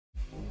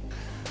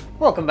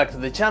Welcome back to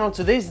the channel.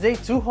 Today's day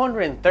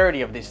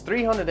 230 of this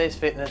 300 days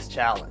fitness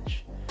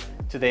challenge.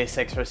 Today's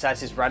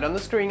exercise is right on the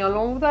screen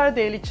along with our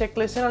daily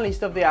checklist and a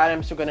list of the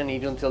items you're gonna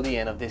need until the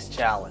end of this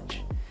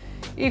challenge.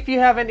 If you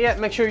haven't yet,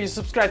 make sure you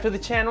subscribe to the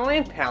channel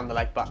and pound the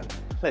like button.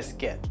 Let's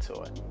get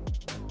to it.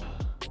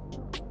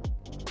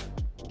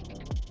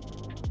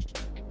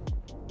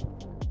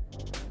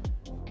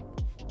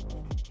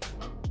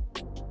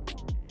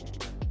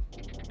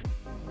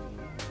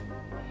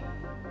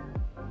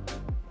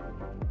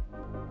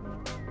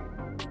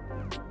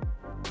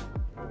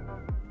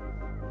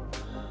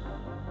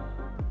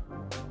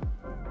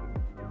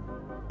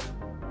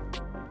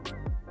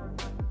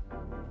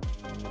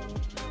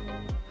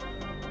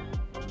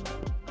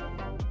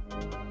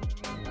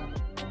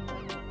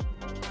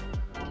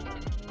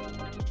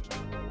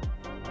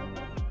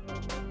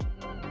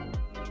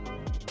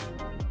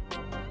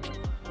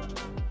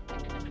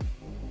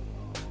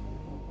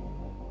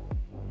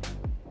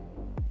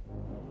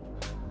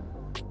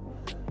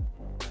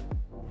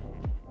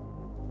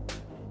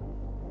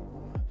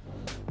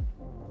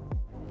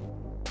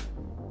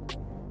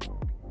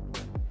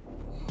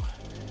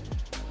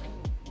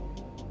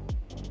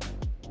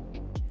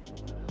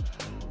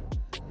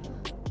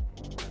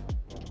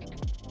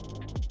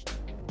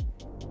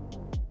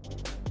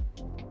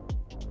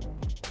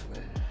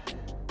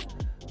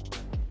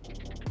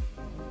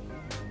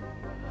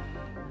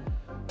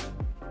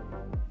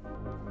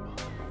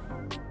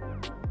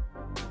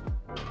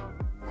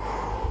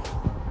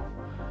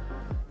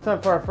 Time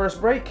for our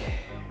first break.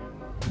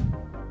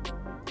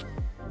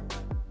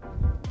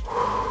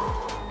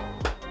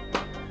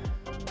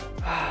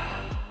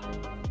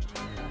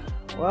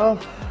 Well,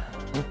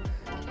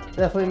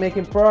 definitely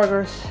making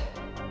progress.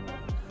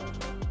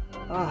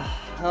 That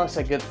was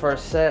a good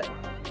first set.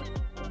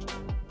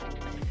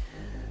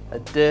 I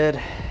did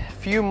a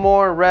few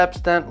more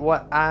reps than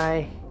what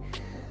I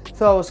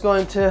thought I was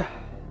going to.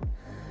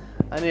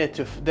 I needed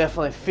to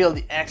definitely feel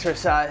the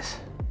exercise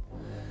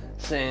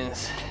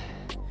since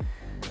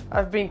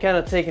I've been kind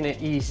of taking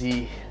it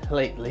easy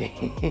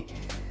lately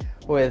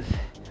with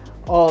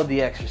all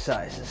the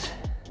exercises.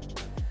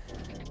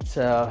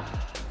 So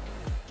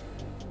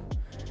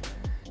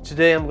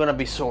today I'm gonna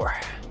be sore.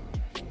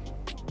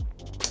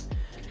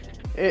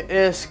 It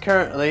is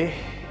currently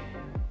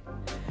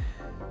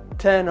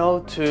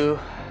 10:02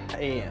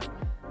 a.m.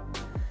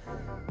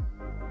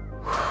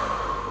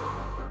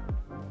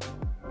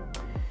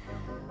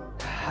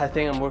 I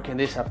think I'm working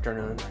this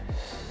afternoon.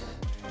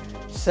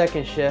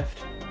 Second shift.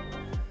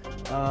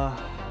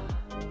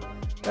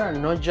 There are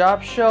no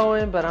jobs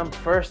showing, but I'm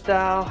first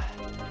out.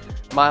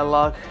 My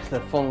luck,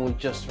 the phone will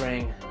just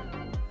ring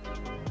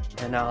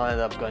and I'll end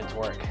up going to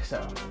work.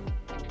 So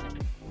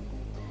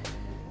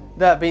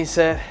that being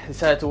said,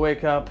 decided to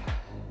wake up,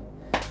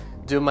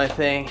 do my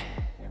thing,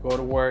 go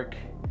to work.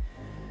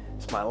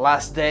 It's my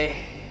last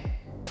day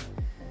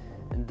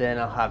and then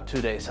I'll have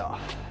 2 days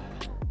off,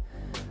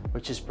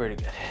 which is pretty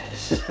good.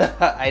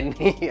 I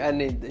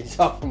need days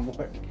off from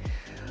work.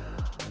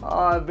 Oh,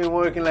 I've been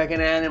working like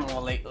an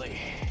animal lately.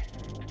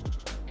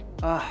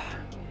 Now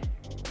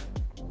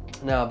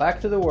back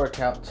to the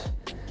workout.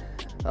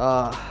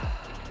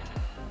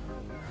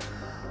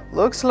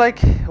 Looks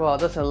like, well, it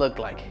doesn't look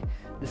like.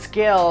 The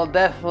scale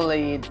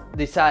definitely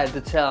decided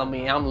to tell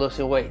me I'm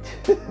losing weight.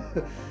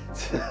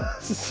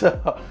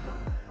 so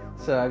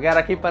I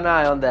gotta keep an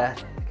eye on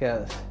that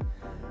because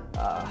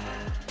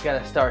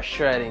gotta start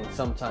shredding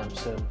sometime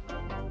soon.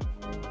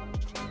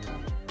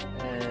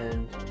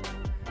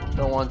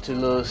 Don't want to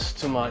lose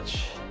too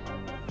much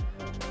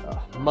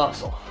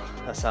muscle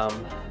as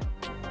I'm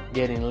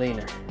getting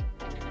leaner.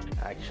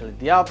 Actually,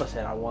 the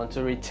opposite. I want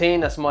to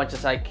retain as much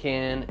as I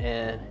can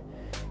and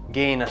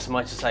gain as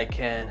much as I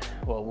can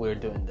while we're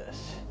doing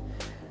this.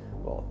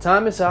 Well,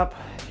 time is up.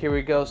 Here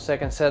we go,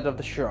 second set of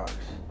the shrugs.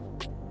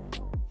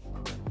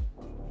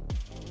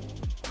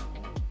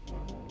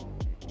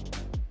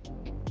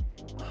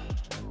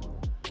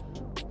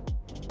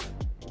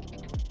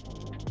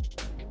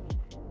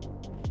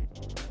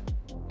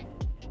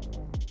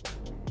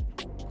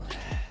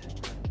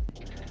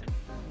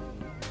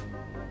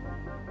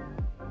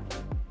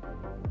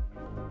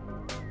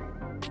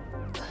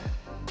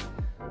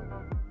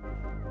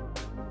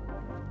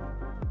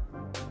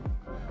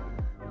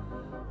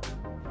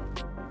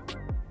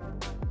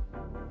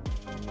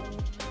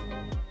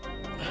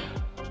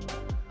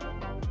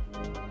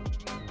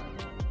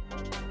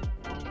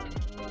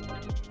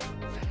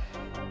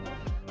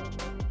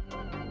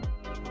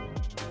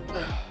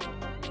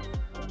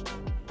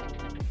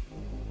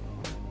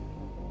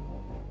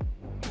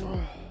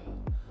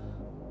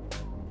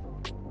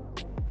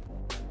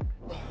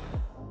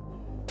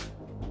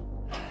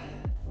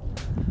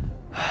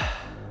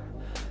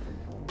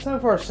 Time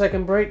for a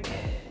second break.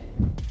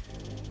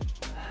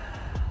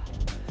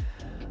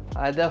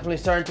 I definitely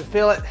starting to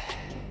feel it.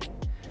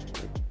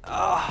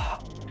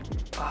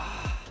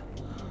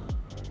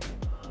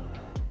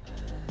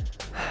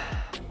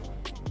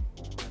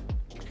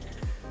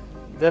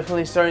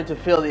 Definitely starting to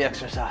feel the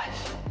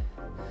exercise.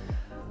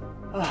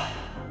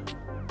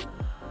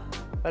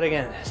 But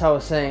again, as I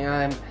was saying,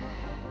 I'm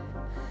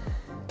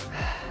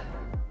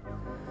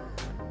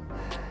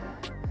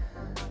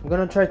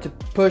gonna try to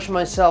push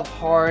myself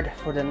hard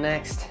for the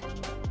next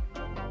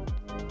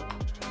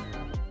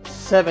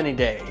 70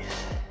 days.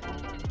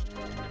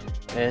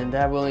 And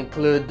that will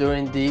include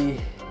during the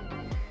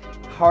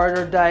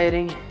harder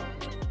dieting,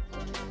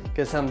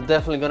 because I'm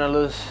definitely gonna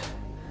lose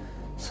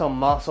some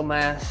muscle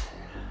mass.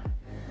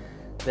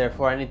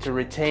 Therefore, I need to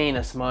retain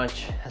as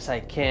much as I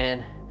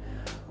can,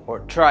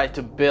 or try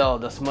to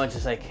build as much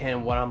as I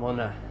can when I'm on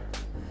a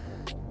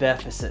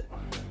deficit.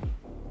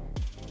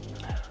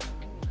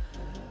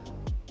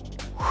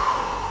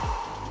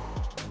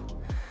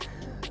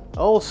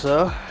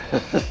 Also,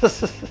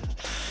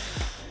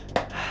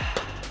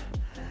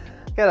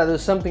 gotta do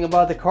something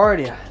about the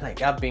cardio.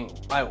 Like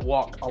I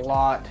walk a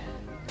lot,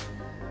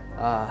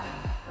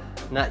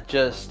 not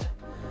just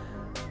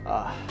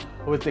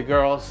with the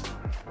girls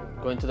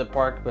going to the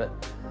park, but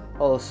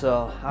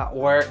also at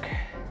work.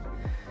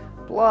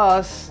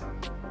 Plus,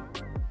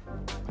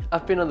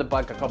 I've been on the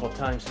bike a couple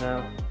times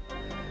now.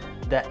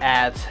 The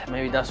abs,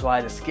 maybe that's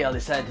why the scale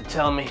decided to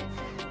tell me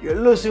you're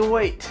losing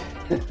weight.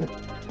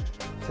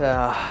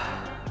 So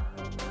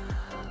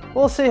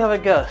we'll see how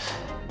it goes.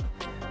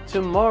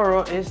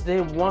 Tomorrow is day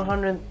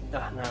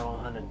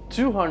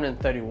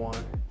 231,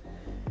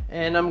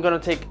 and I'm gonna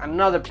take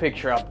another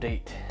picture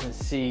update and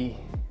see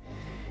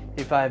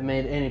if I've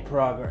made any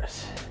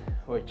progress,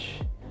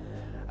 which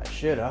I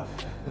should have.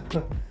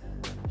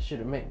 Should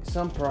have made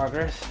some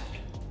progress.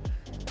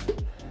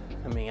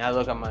 I mean, I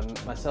look at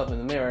myself in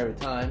the mirror every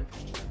time,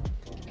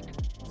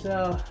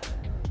 so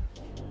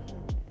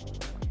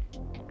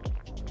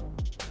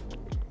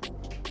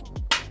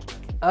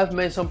I've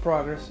made some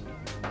progress,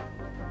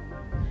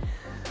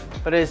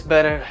 but it's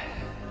better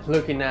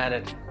looking at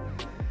it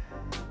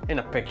in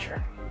a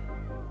picture.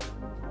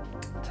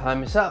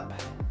 Time is up.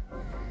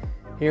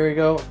 Here we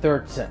go,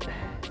 third set.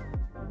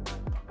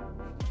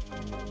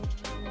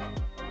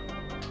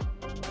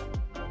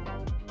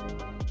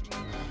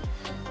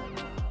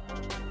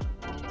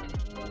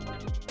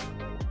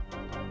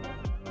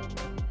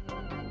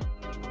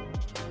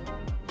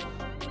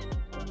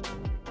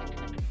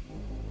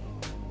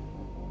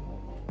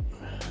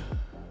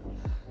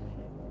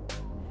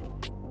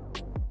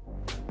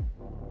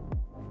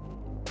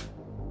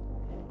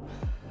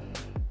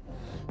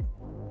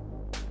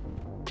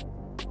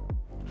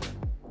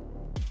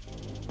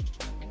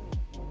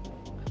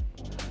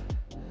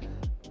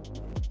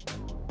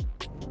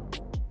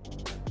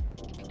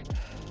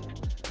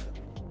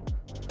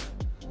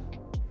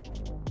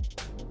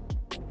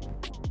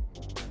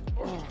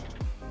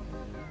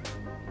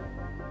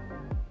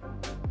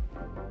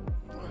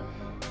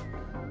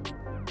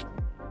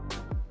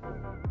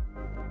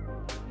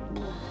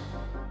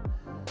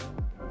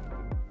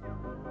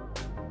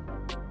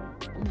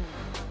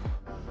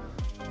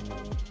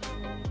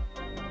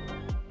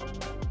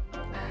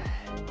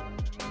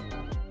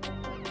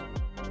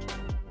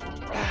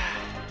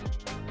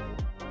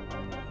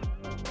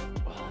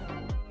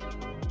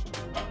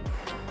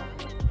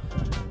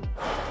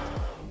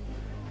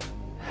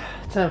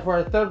 Time for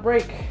our third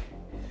break.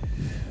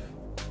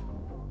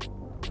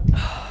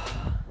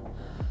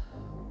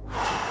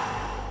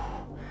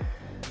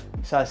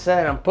 So I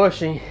said I'm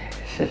pushing.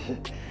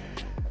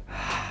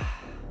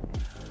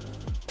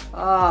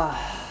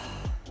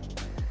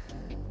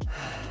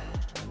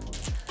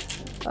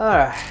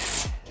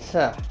 Alright,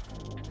 so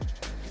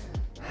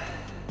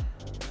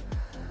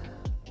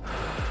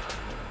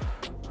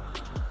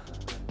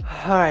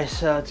alright,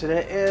 so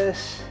today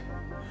is,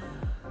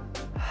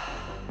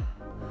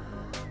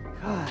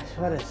 gosh,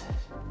 what is it?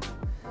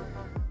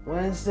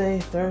 Wednesday,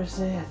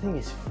 Thursday, I think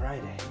it's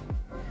Friday.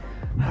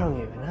 I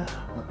don't even know.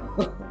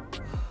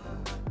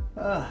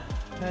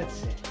 Let's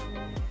see.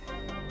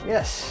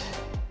 Yes,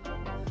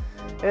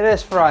 it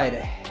is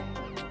Friday.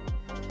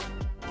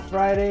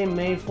 Friday,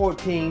 May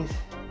 14th,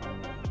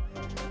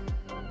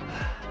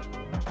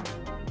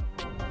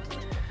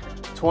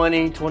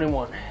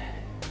 2021.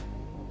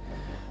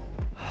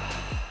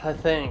 I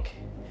think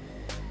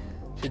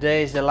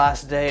today is the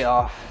last day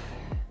of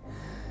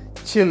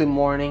chilly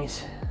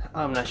mornings.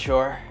 I'm not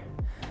sure.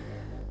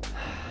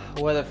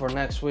 Weather for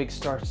next week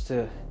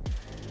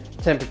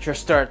temperature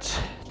starts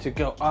to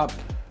go up.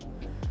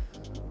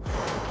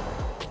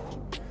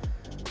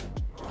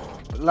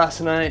 But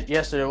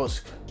yesterday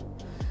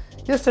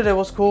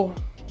was cool.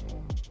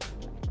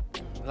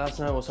 Last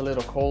night was a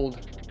little cold.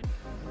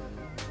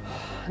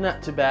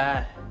 Not too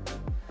bad.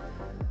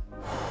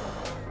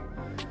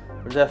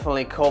 But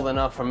definitely cold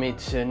enough for me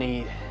to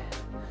need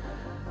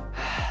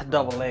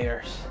double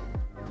layers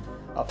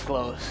of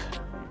clothes.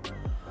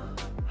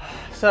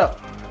 So,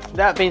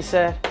 that being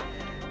said,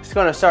 it's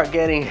gonna start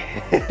getting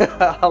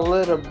a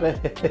little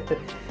bit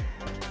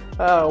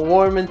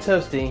warm and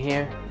toasty in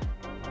here.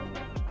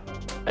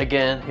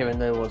 Again, even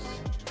though it was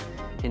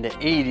in the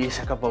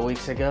 80s a couple of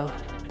weeks ago.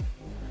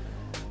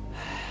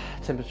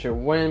 Temperature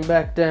went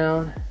back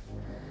down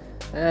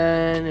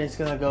and it's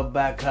gonna go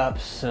back up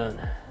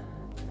soon.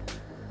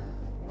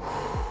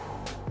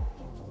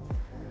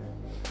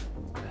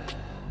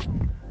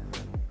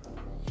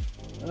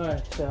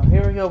 Alright, so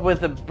here we go with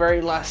the very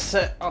last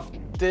set of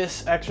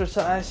this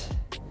exercise.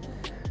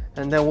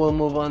 And then we'll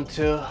move on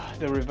to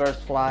the reverse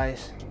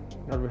flies.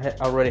 I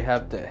already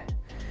have the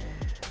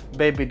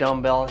baby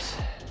dumbbells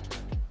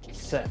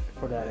set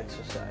for that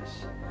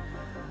exercise.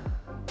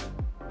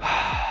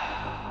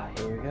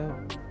 Here we go.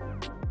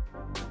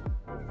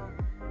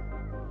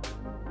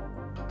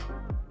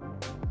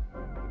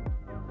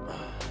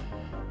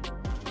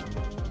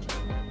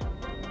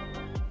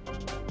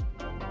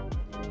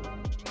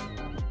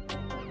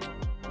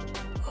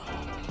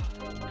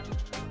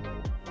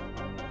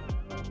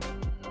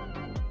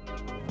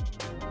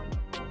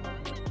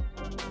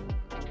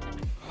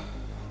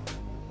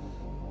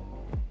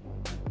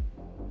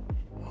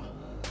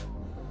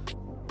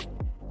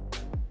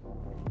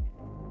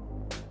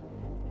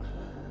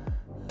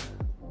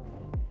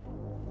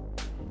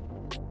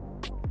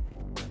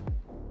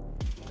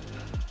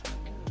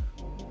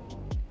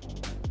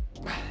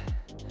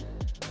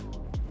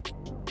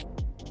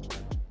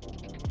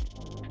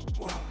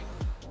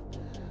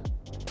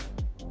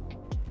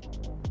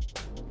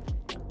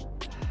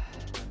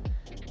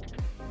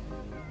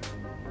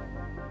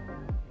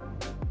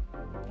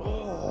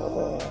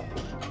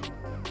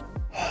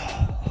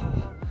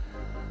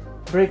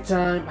 Break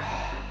time.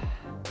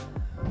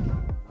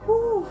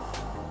 Whew.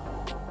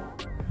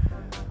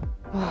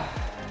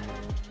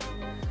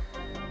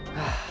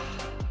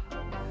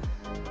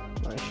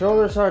 My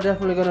shoulders are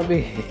definitely gonna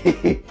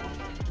be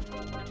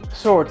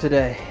sore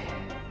today.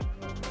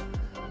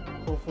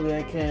 Hopefully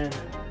I can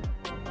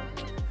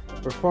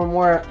perform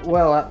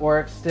well at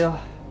work still.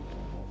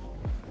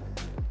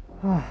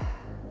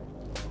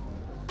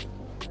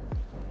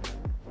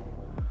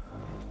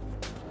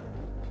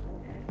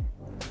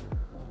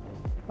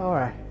 All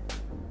right,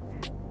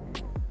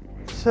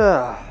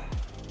 so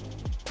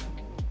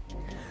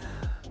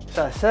as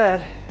I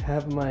said, I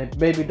have my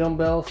baby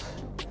dumbbells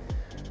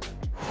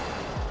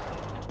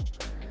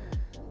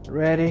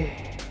ready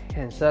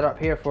and set up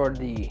here for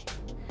the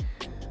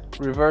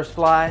reverse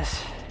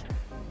flies.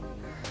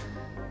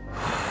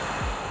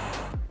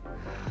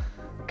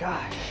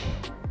 Gosh,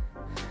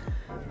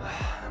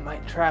 my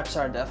traps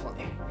are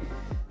definitely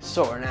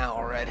sore now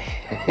already.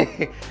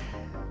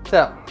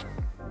 So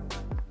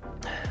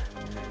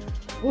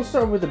we'll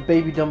start with the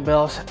baby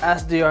dumbbells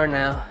as they are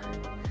now.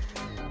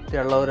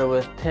 They're loaded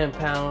with 10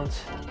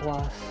 pounds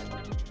plus.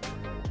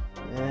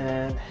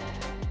 And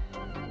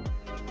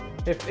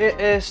if it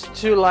is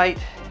too light,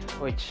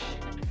 which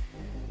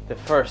the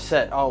first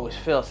set always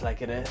feels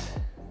like it is,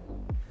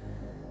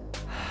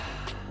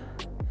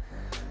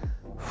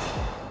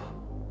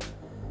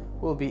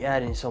 we'll be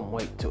adding some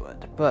weight to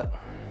it. But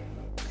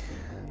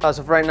as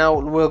of right now,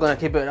 we're gonna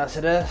keep it as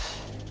it is.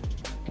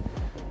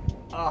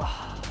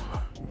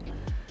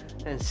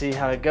 And see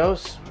how it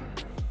goes.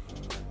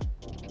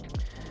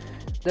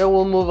 Then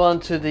we'll move on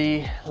to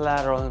the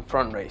lateral and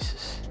front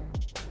raises.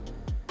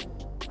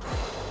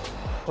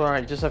 All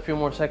right, just a few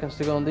more seconds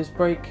to go on this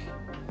break.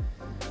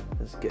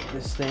 Let's get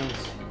these things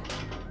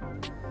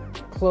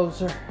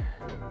closer.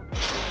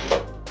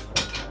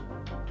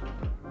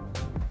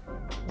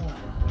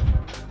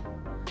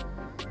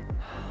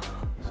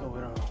 So we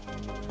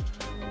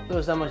don't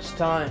lose that much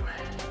time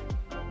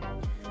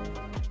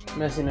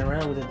messing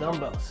around with the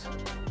dumbbells.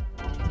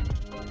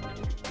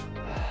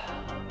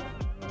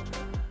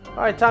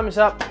 All right, time is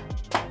up.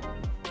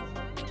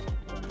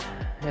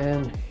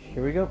 And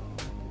here we go.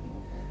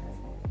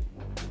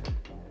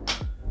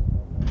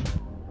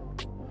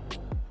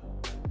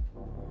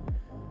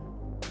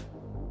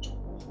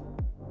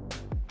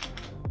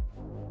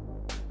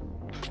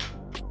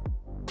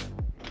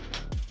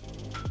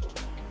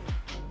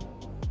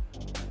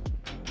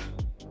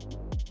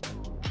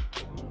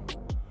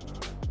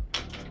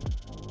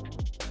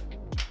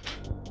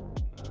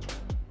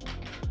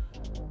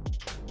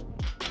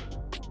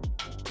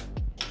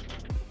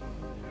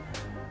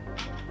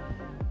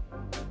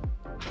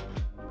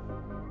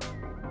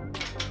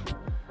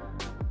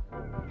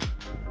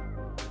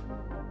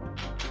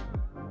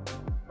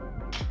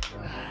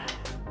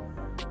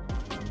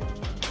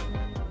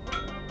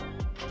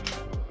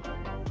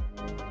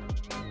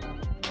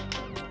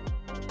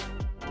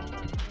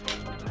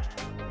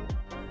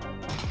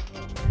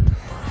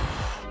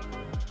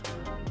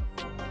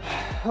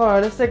 All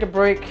right, let's take a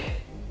break.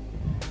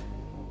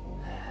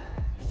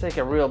 Let's take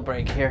a real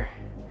break here.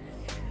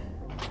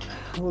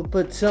 We'll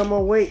put some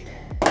more weight.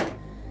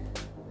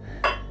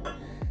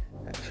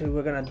 Actually,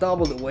 we're gonna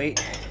double the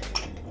weight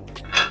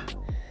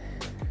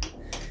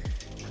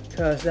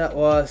because that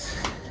was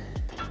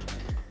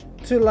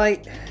too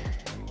light.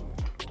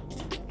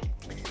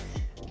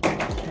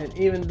 And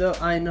even though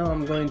I know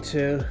I'm going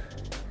to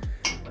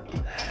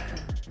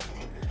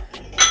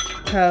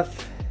have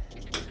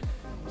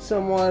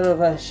somewhat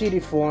of a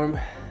sheety form,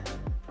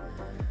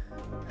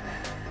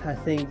 I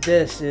think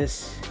this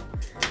is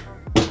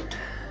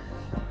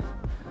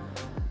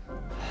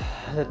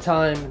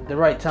the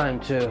right time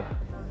to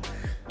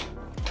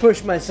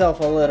push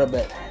myself a little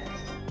bit.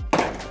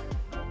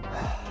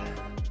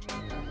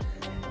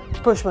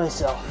 Push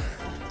myself.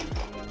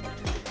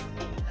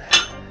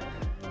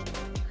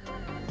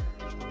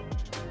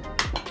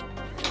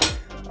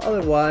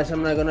 Otherwise,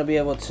 I'm not gonna be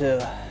able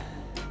to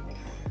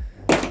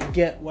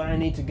get where I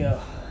need to go.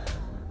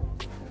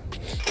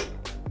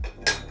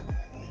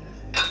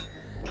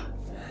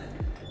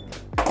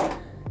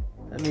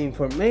 I mean,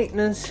 for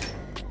maintenance,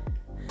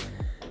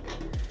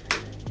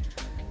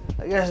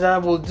 I guess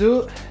that will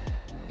do.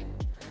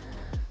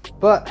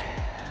 But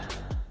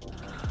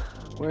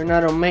we're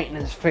not on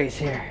maintenance phase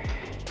here.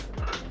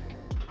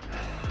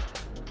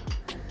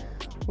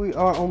 We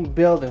are on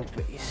building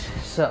phase.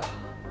 So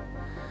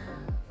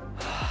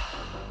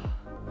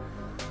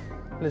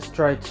let's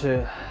try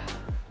to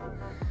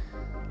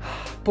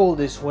pull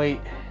this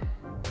weight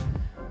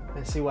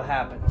and see what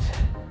happens.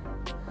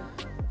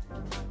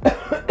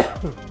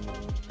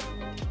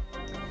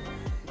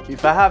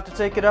 If I have to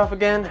take it off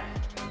again,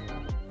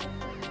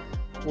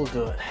 we'll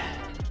do it.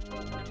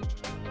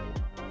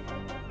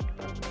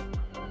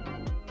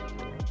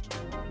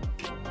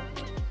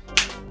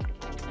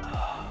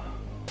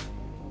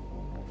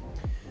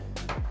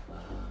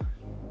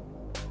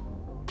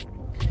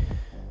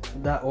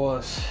 That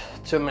was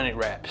too many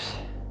reps.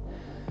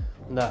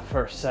 That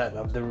first set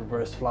of the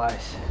reverse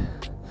flies.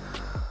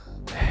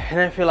 And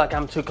I feel like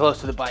I'm too close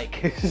to the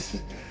bike.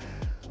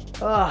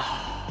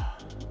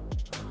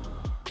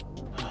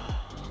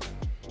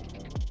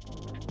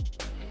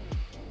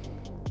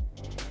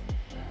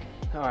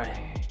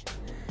 Alright,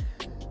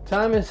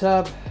 time is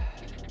up.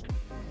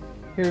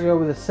 Here we go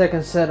with the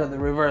second set of the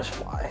reverse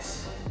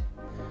flies.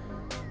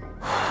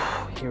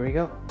 Here we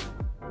go.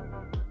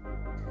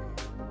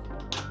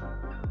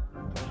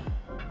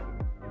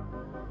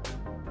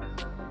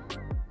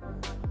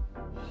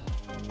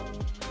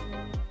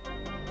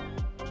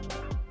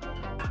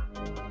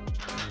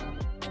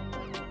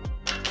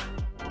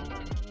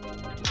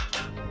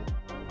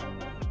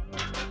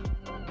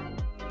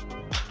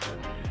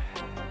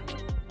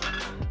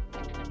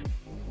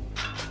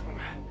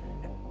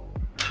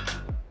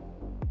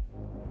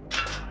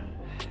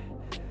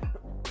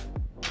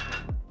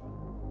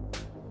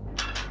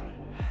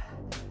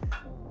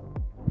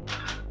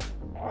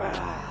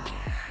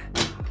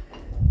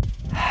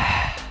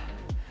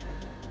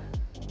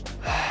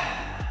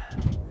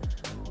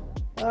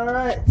 All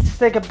right, let's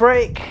take a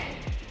break.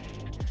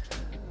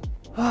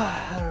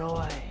 I don't know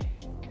why.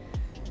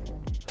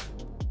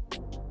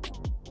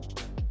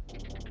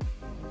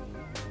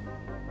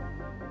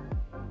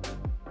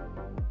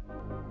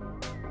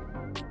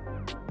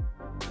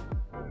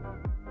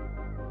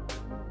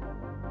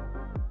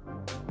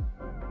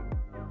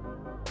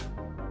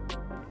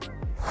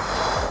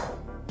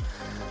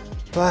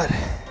 But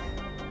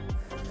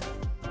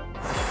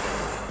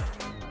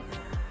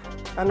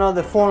I know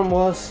the form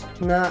was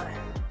not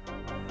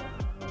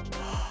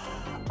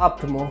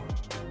optimal,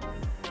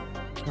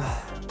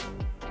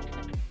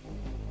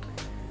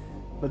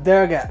 but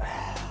there I got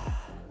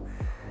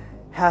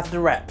half the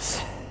reps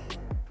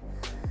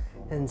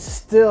and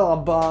still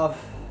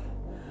above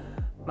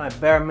my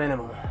bare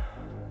minimum.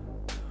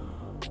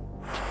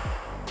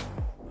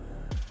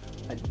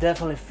 I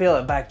definitely feel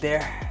it back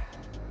there.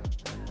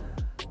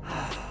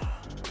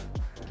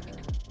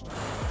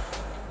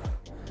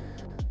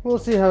 We'll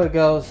see how it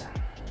goes.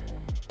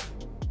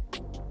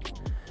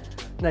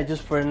 Not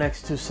just for the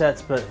next 2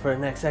 sets, but for the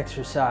next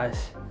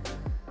exercise.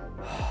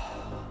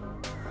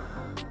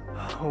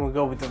 When we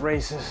go with the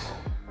races,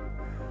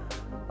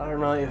 I don't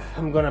know if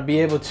I'm gonna be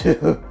able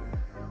to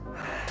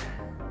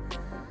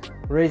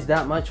raise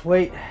that much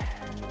weight.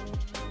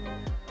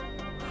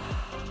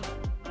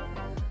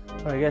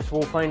 But I guess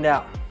we'll find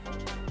out.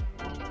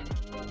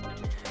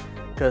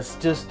 Because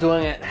just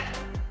doing it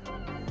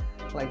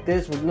like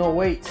this with no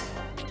weight,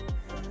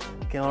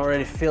 I can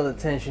already feel the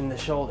tension in the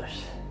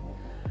shoulders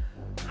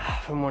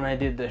from when I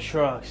did the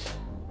shrugs.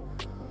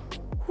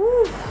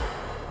 Whew.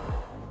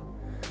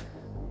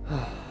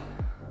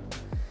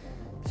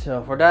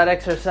 So for that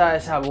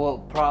exercise, I will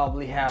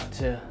probably have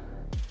to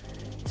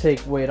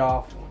take weight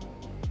off.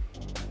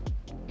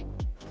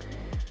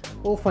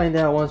 We'll find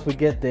out once we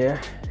get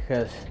there,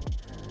 because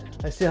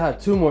I still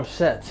have 2 more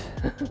sets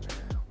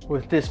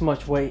with this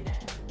much weight.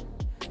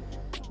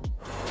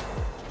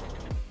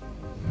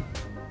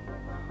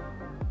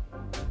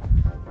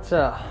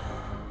 So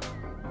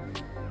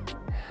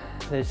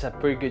there's a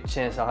pretty good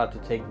chance I'll have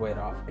to take weight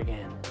off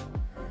again.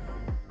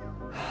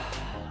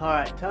 All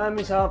right, time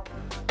is up.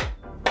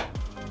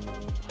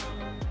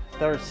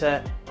 3rd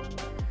set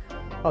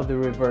of the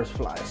reverse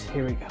flies.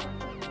 Here we go.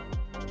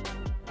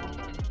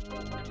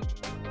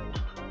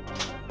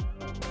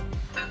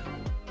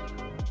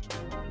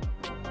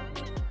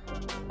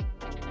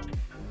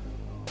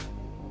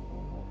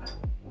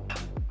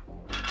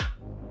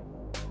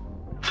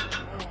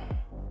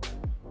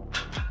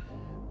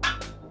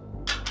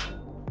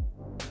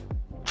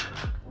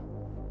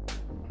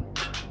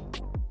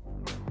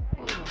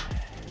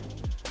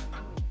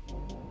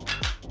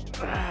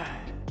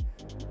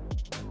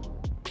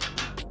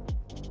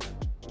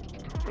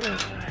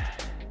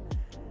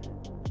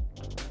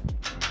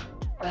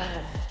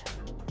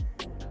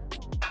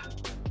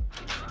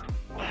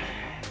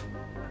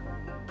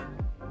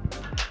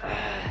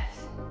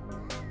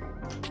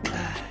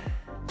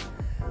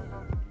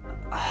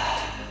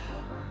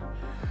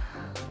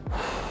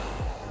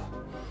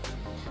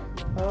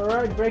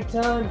 break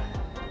time.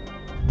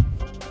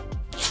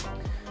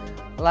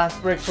 Last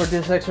break for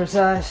this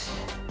exercise.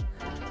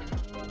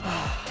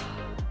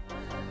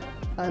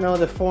 I know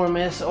the form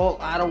is all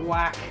out of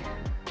whack.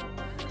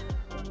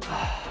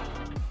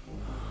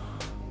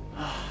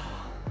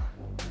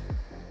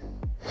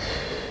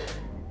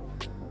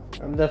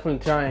 I'm definitely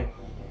trying.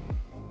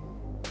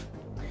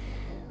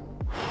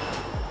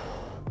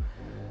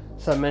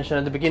 As I mentioned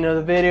at the beginning of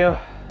the video,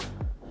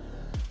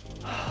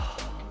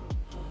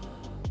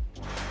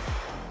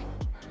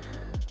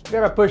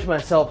 gotta push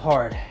myself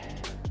hard.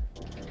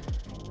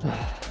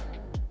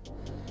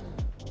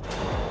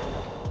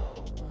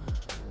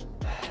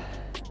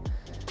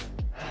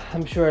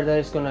 I'm sure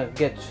that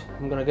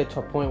I'm gonna get to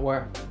a point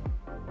where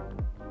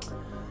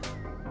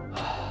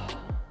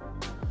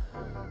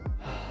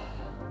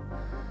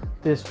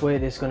this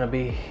weight is gonna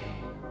be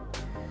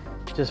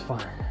just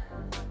fine.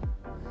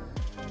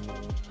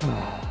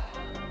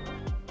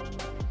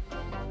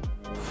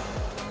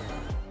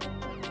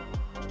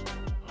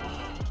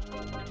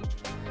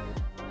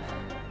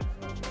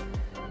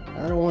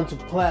 I don't want to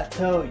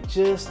plateau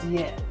just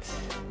yet.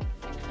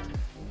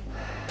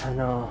 I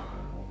know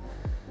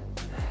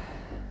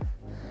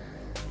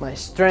my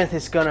strength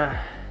is gonna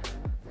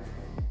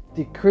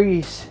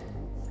decrease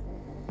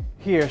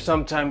here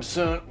sometime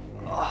soon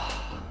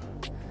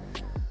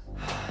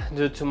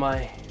due to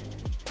my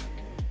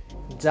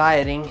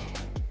dieting.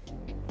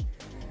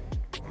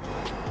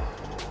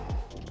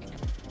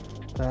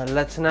 But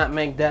let's not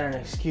make that an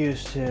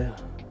excuse to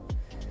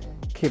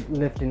keep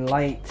lifting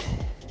light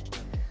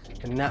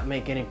and not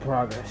make any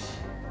progress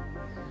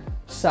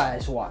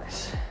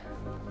size-wise.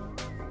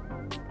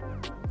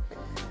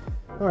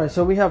 All right,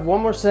 so we have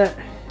one more set.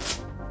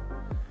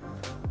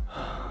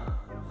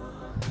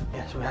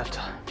 Yes, we have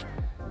time.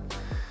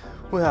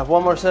 We have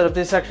one more set of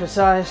this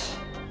exercise.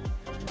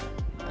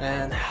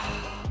 And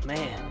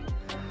man,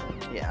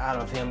 yeah, I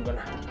don't think I'm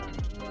gonna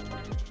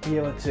be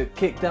able to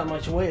kick that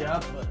much weight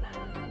up, but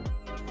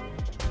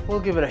we'll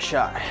give it a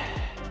shot.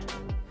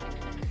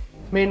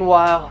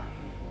 Meanwhile,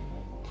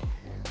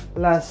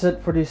 last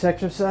set for this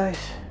exercise.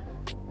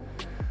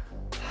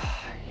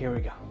 Here we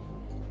go.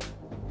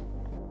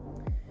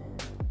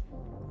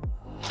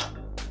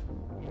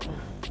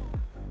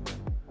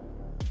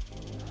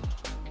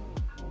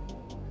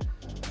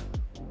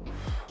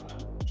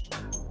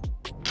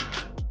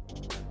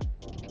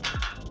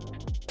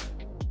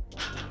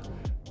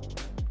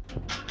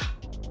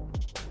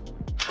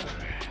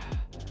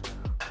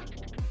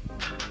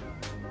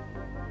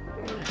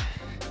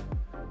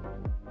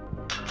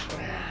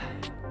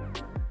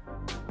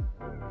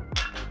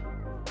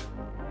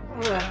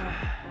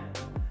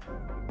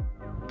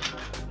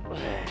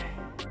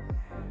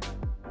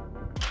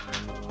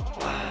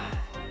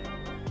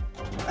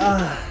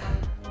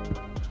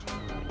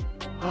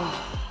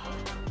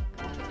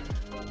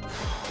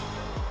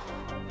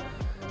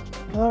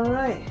 All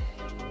right.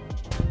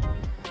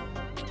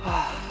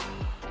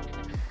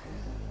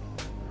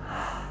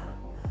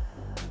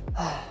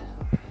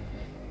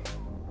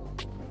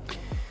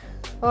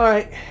 All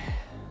right.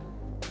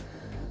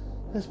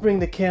 Let's bring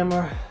the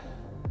camera.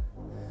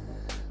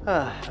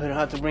 We don't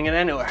have to bring it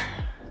anywhere.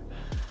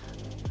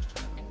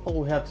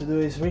 All we have to do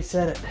is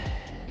reset it.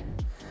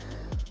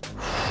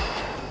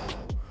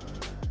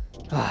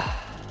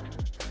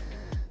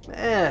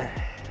 Man,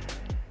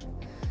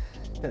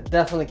 that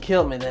definitely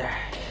killed me there.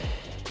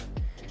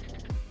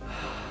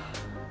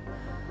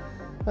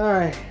 All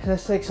right,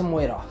 let's take some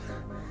weight off.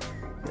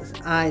 Because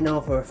I know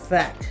for a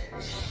fact,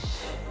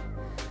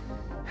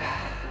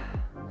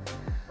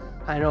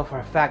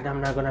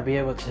 I'm not gonna be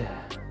able to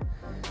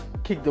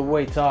kick the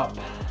weights up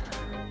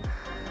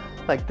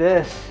like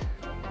this.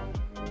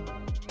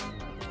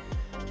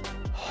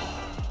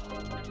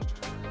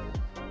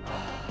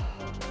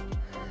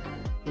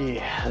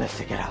 Yeah, let's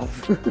take it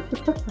off.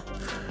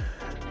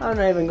 I'm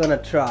not even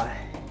gonna try.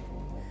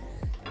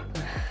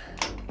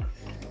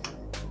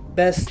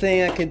 Best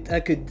thing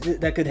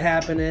that could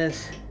happen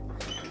is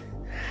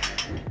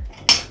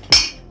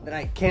that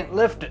I can't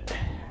lift it.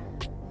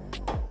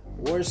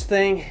 Worst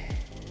thing,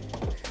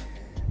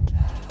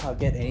 I'll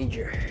get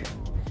injured.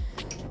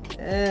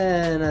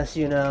 And as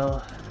you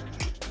know,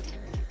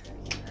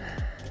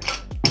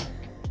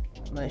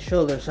 my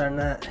shoulders are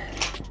not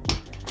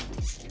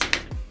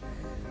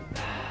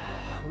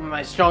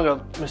my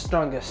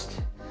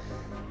strongest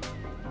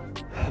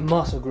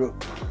muscle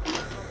group.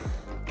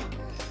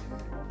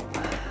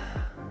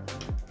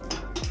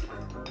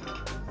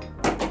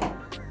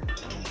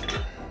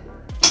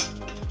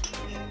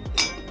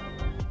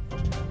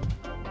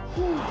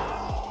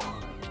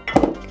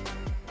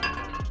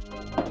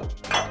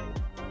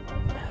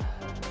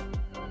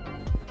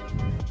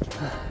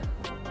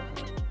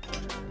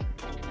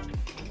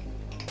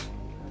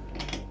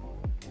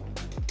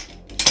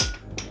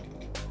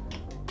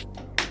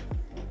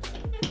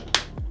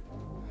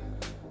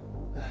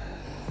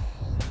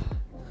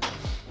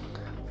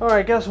 All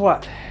right, guess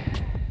what?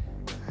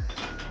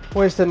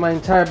 Wasted my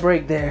entire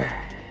break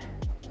there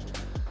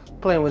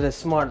playing with the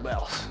smart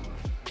bells.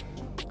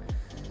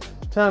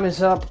 Time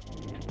is up.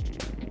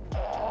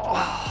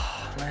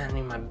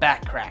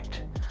 back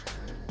cracked.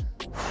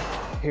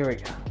 Here we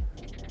go.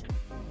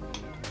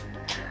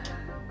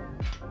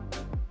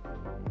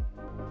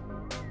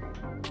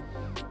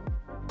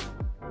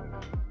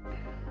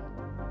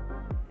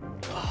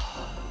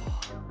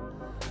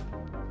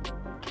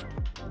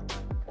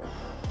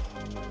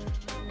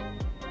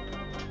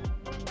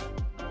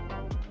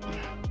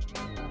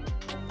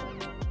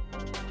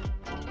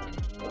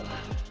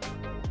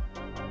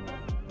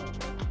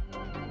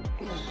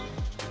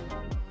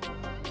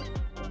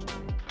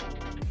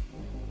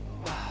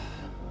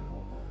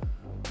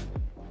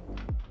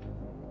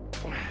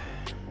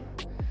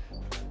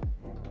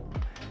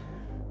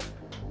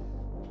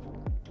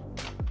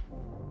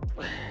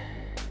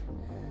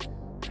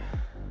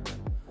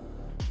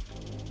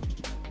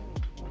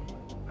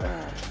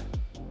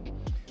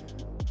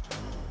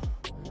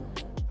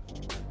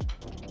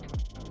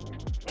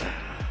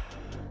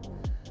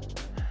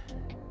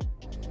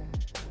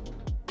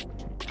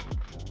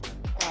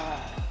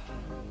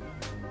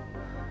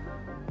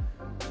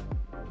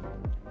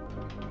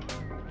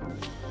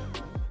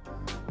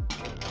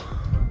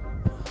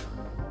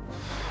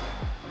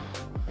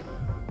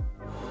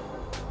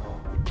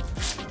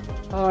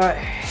 All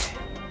right.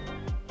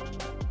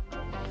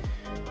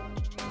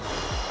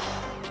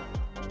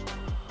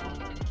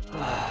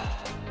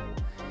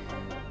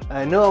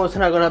 I know I was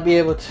not gonna be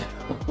able to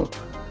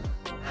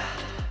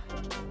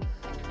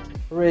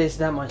raise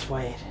that much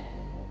weight.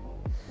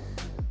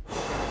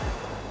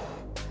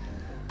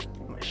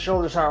 My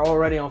shoulders are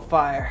already on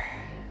fire.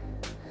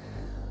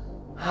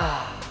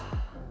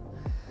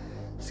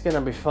 It's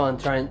gonna be fun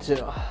trying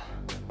to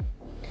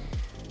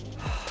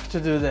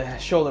do the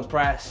shoulder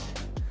press.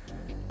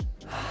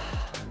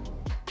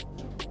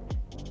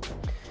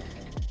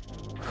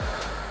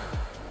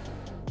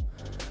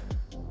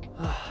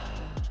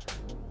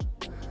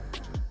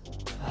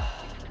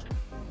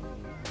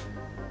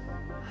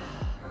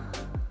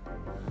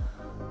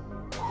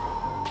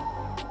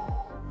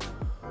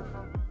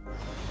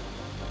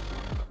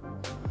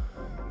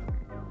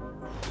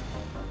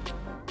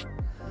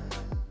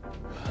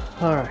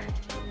 All right,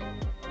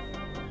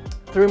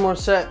 3 more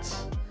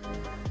sets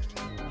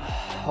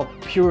of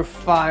pure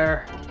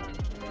fire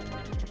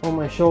on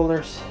my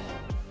shoulders.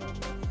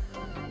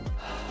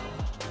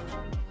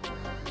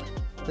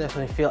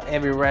 Definitely feel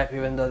every rep,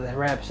 even though the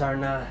reps are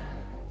not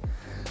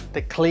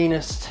the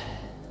cleanest.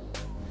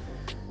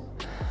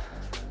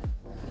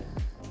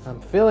 I'm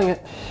feeling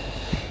it.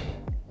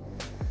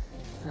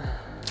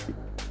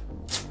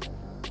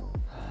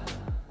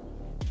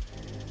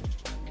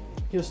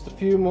 Just a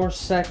few more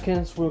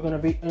seconds. We're gonna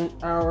be in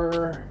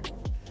our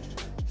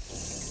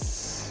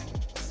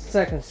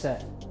second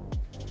set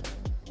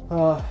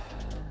of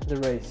the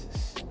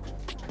races.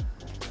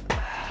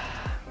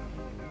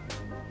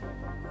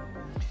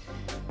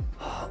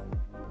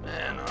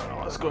 Man, I don't know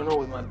what's going on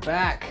with my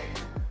back.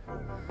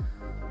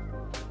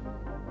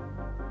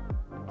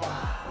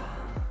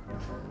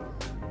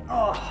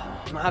 Oh,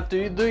 I'm gonna have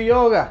to do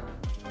yoga.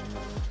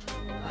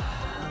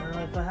 I don't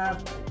know if I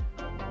have to.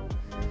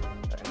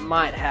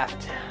 Might have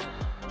to.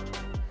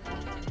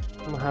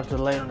 I'm gonna have to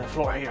lay on the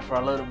floor here for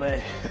a little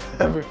bit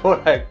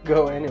before I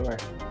go anywhere.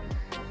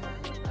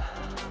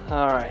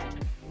 All right,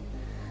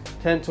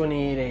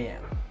 10:28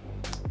 a.m.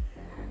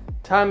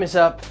 Time is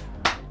up.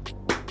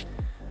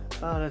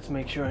 Let's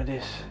make sure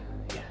this,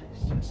 yeah,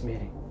 it's just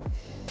meeting.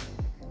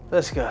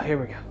 Let's go, here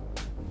we go.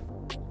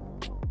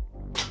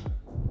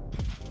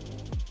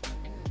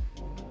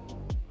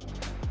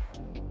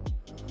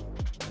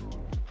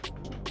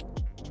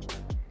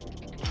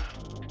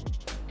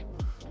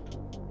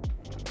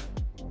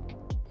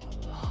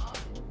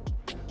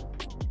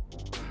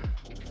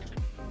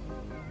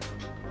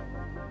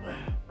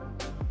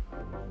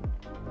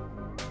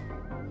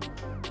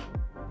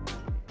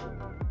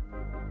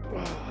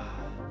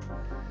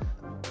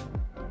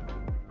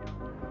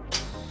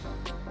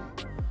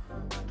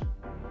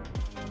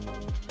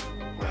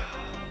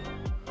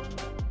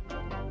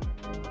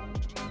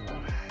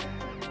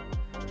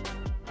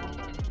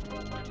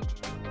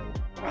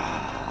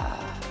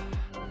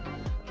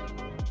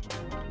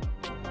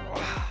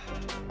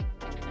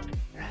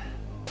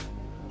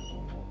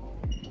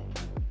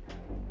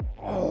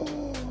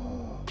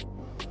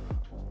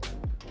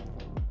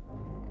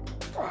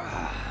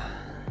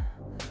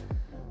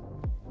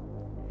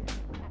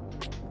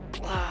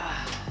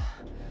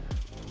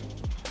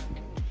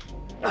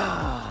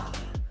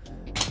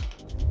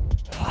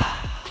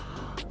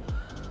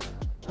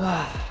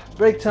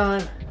 Break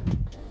time.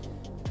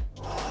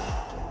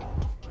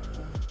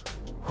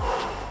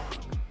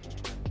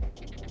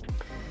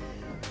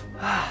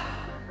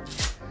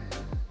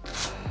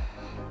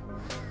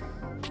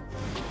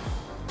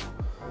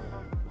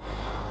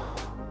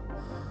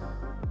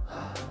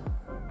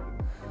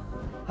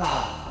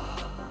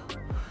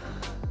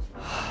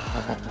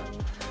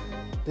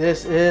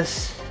 This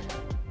is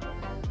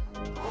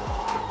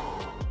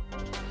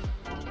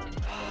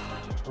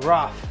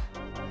rough.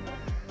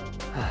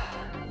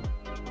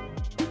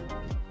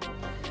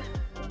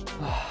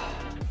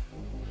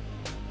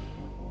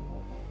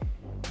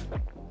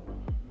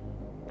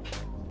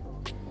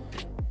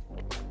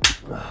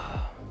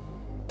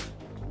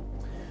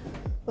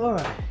 All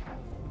right.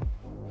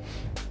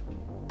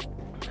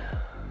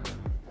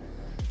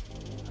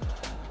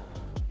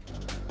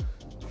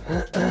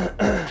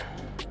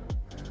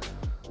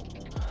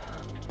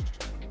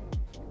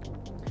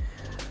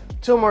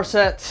 Two more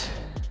sets,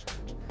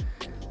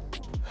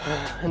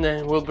 and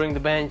then we'll bring the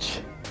bench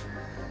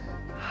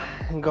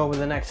and go with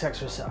the next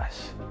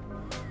exercise.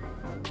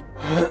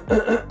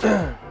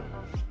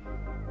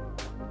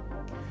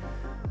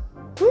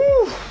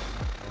 Woo.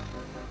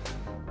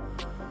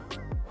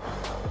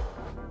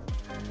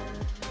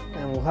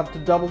 And we'll have to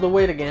double the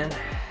weight again.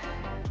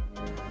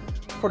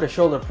 For the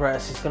shoulder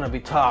press, it's gonna be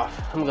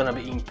tough. I'm gonna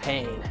be in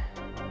pain.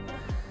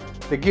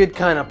 The good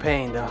kind of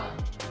pain though.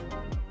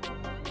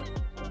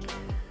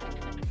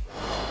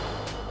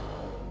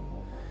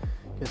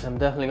 Because I'm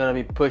definitely gonna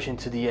be pushing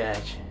to the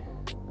edge.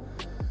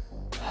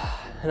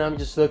 And I'm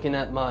just looking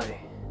at my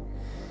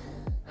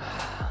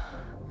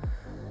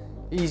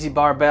Easy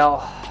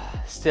barbell.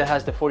 Still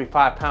has the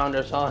 45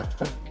 pounders on.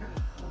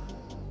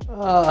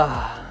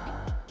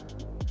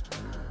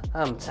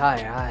 I'm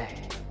tired. I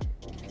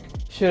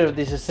should have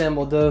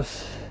disassembled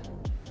those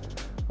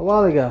a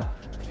while ago,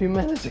 a few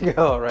minutes ago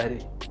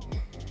already.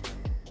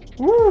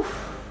 Woo!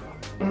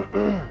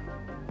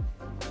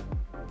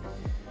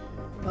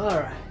 All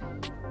right.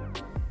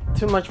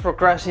 Too much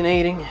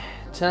procrastinating.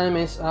 Time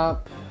is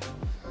up.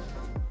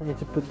 I need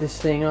to put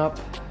this thing up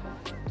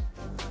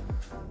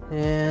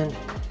and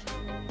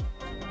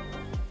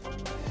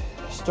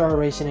start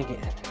racing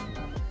again.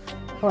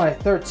 All right,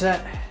 third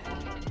set.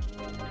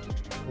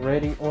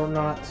 Ready or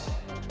not?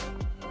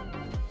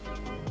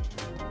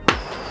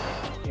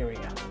 Here we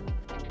go.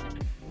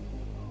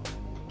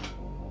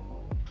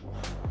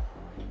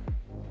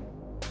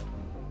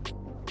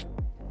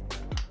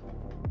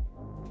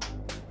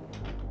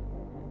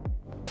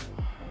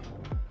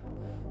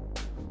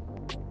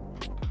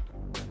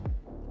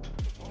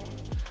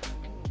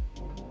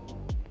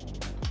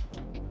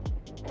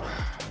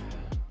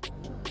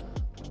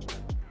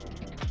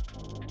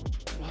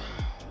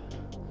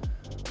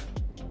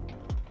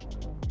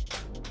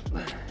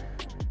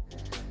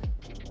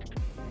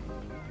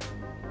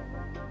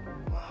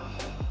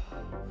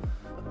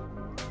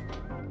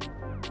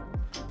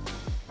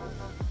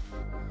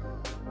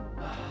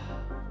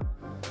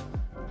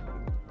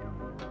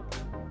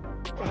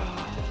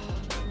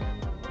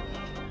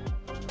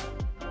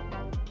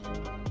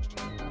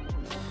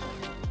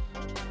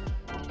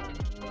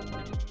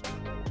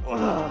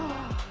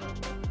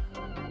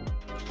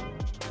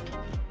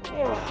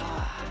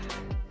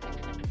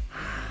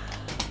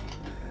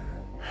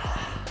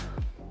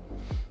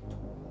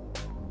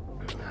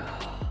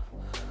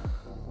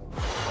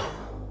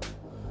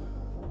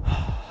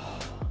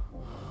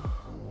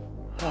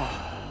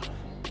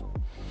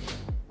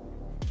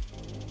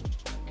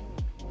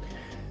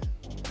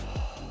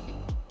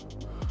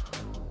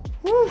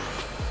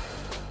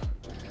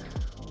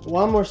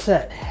 One more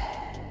set.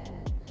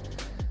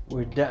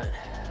 We're done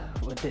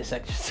with this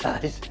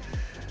exercise.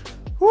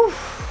 Whew.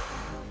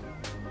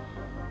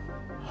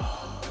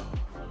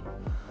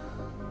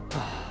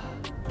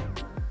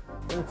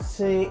 Let's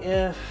see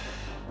if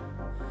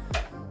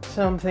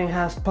something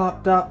has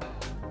popped up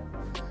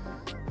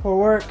for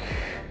work.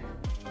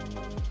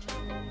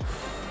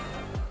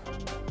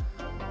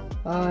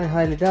 I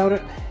highly doubt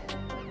it.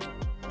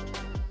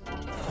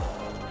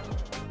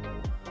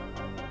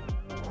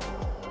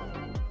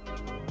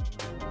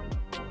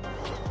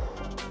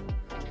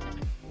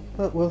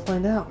 But we'll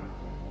find out.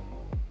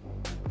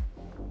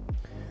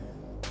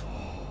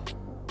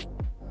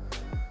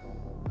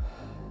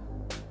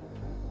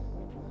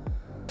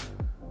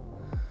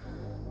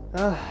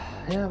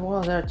 Yeah,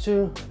 well, there are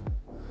two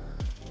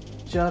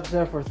jobs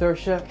there for third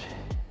shift.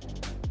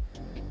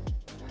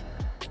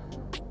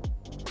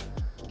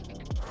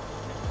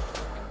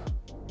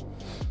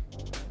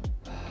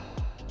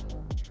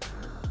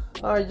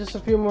 All right, just a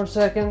few more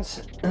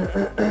seconds.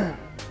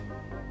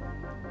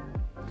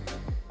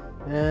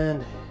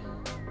 And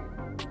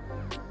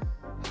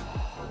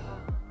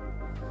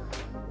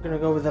we're gonna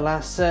go with the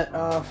last set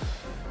of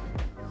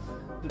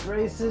the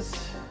races,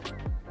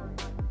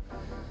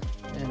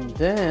 and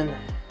then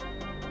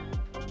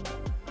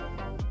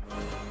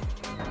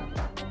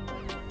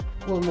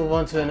we'll move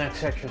on to the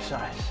next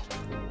exercise.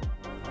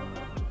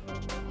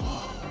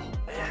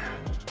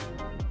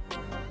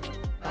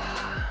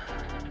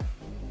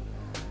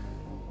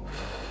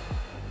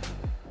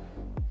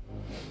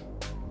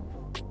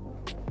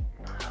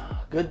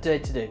 Good day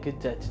today, good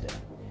day today.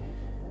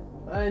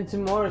 And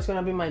tomorrow is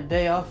gonna be my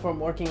day off from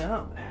working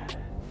out,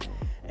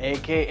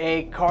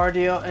 aka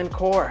cardio and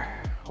core,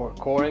 or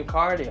core and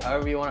cardio,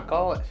 however you want to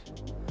call it.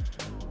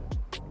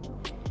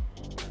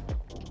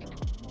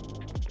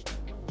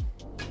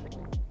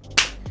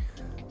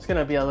 It's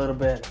gonna be a little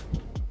bit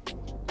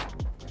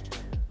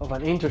of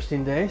an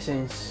interesting day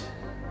since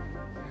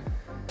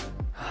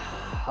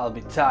I'll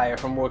be tired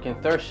from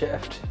working third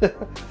shift.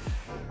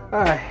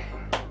 All right,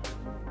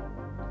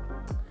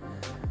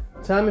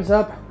 time is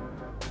up.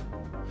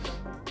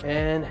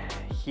 And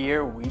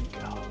here we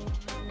go.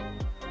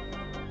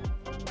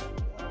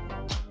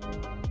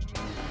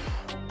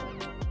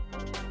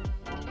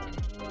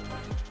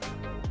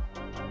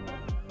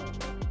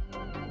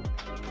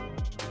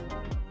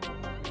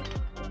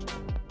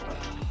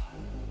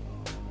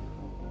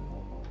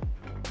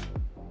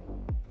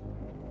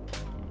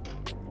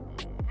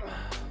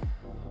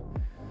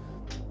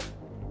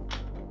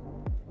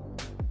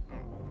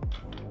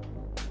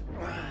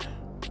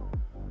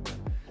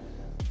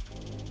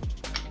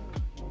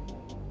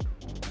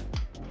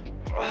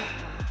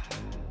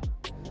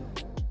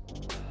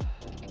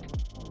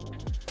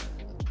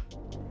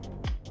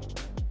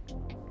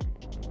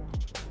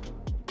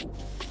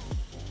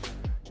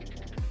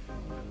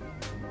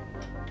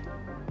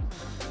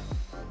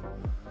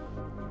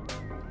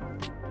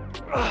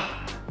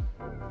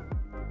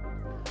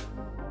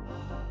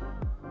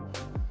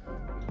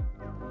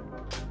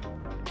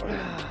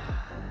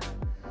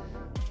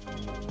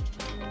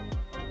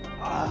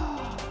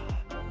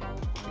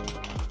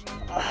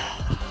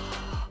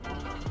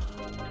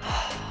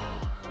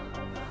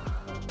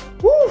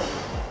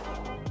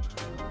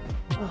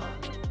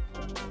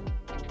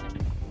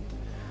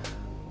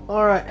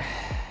 All right,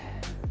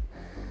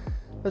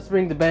 let's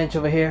bring the bench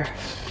over here.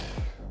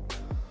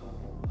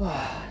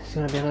 It's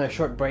gonna be another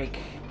short break.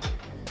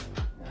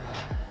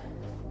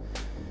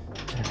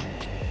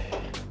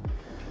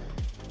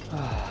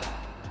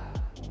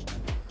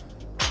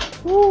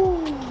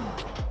 Woo.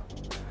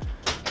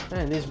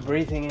 Man, this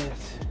breathing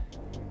is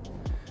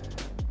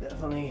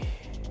definitely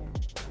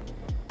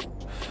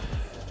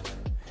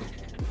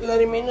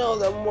letting me know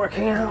that I'm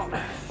working out.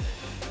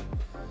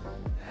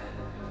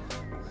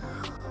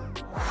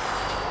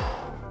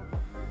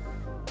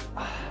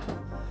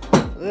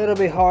 A little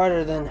bit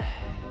harder than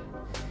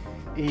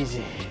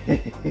easy.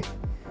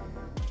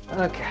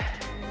 Okay,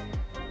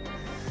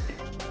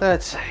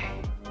 let's see.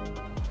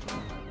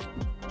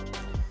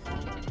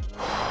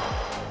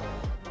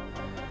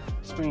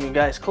 Let's bring you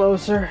guys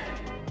closer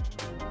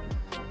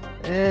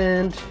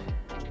and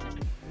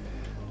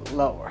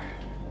lower.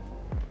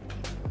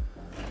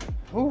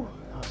 Ooh,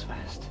 that was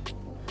fast.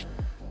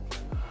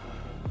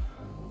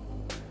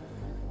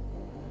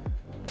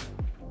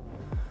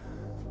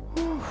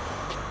 Whew.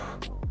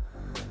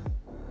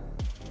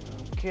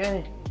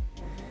 Okay,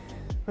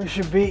 we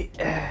should be.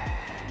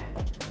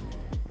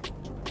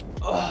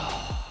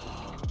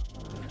 Oh,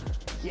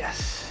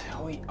 yes,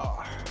 we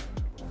are.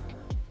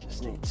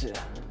 Just need to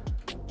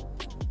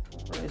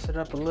raise it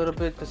up a little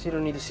bit because you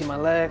don't need to see my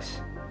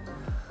legs.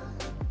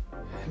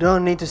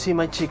 Don't need to see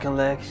my chicken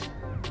legs.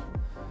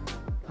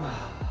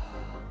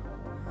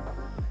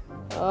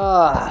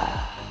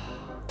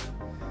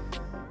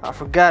 I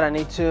forgot I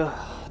need to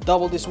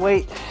double this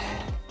weight.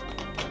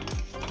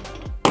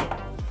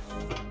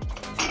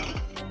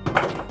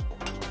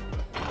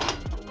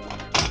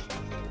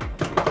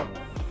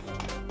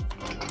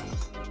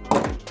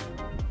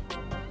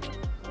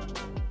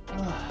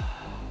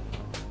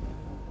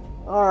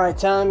 All right,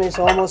 time is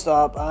almost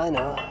up, I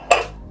know.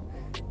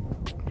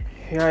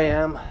 Here I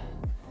am,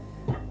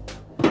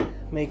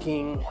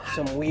 making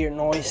some weird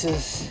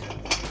noises.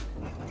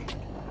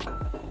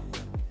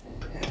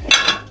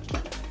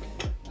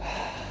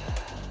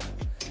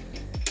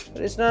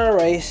 But it's not a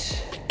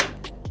race.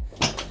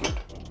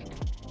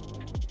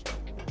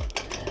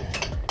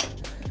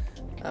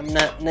 I'm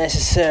not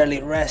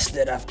necessarily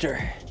rested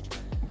after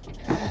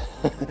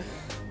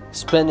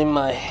spending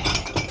my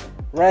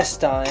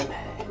rest time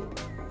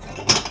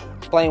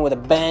playing with a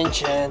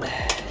bench and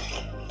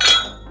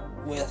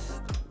with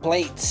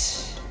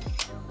plates.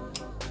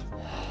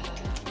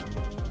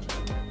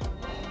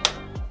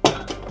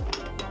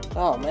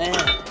 Oh man,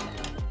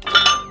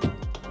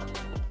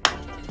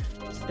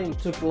 this thing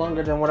took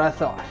longer than what I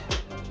thought.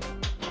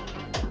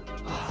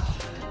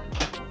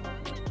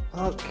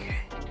 Okay.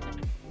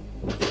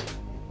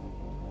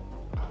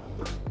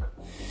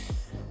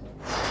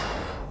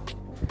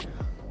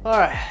 All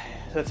right,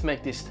 let's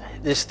make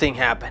this thing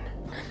happen.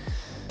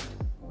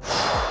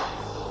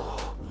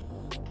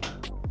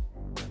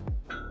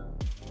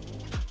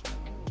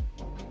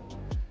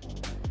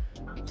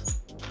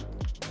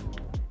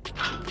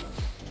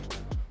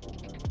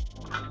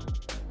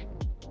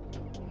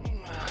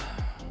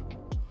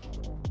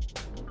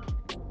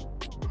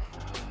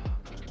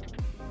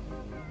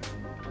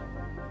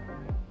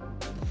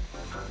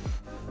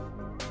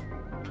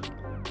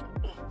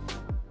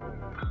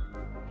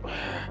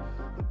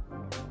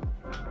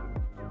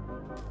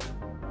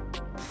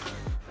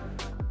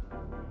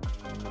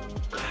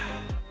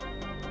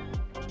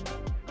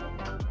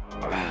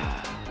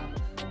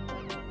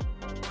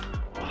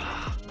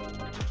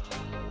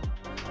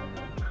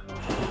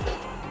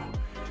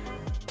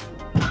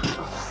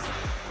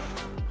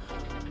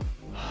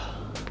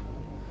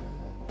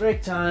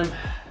 Break time.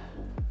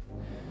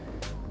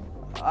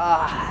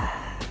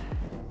 That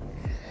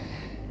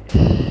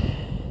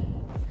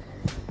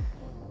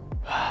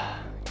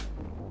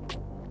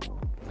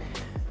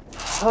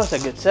was a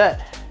good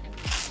set,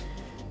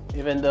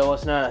 even though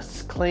it's not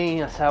as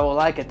clean as I would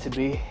like it to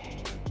be.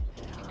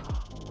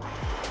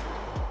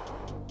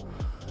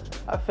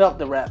 I felt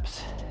the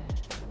reps.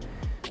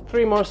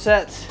 3 more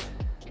sets.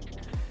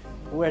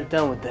 We're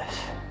done with this.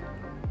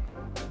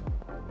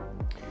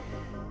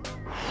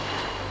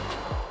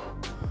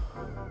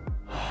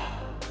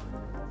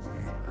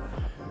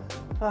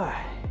 All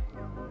right.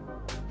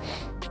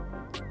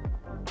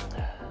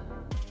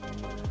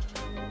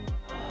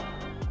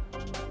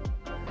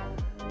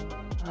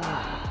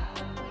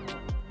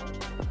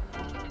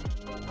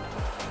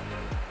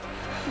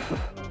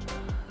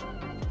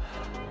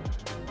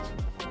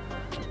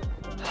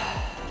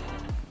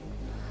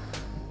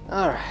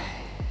 All right.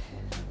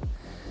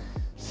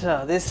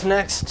 So this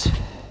next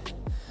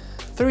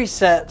 3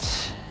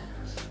 sets,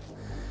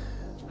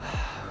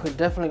 we're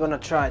definitely gonna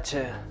try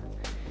to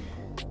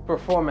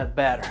perform it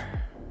better.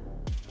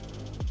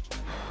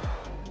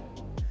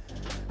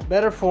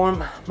 Better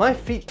form. My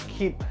feet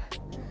keep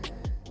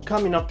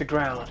coming off the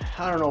ground.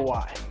 I don't know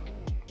why.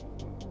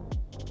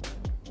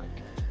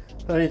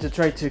 I need to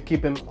try to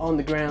keep them on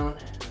the ground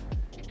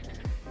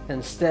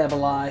and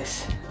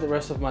stabilize the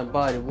rest of my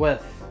body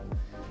with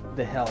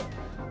the help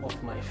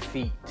of my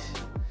feet.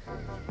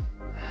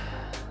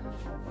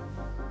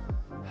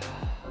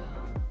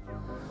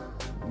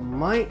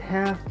 might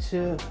have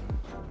to,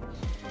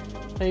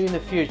 maybe in the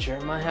future,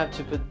 I might have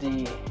to put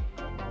the,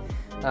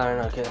 I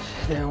don't know, because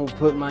then we'll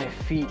put my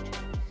feet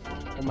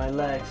and my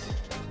legs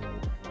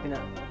in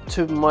a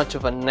too much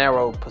of a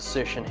narrow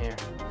position here.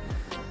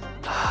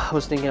 I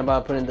was thinking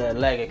about putting the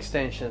leg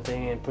extension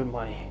thing and put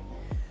my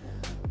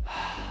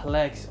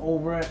legs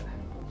over it,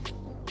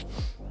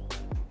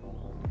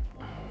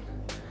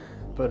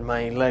 but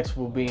my legs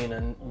will be in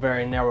a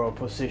very narrow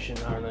position.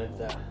 I don't know if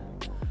that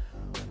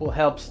will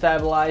help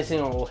stabilizing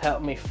or will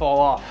help me fall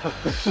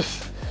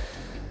off.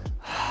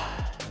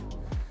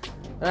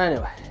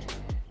 Anyway,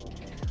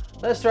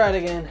 let's try it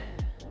again,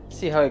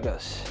 see how it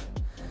goes.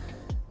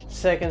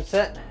 Second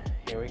set,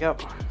 here we go.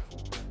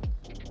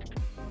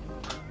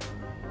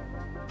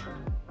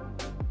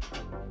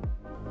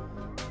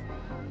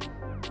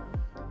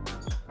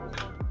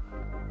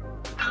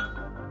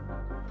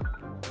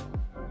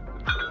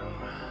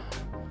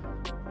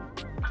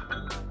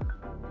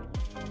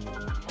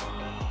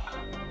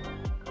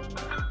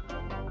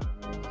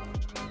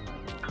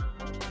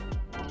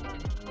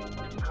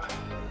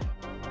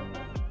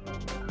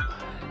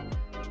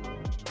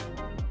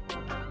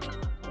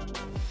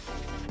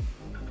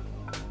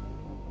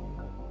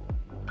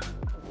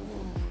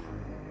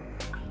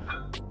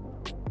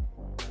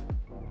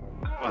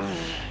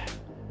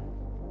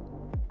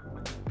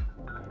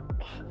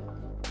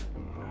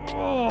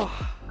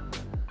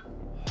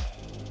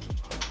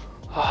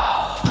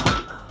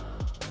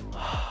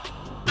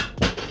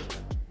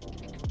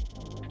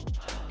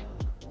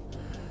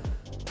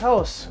 That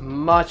was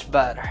much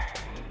better.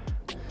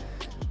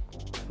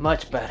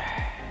 Much better.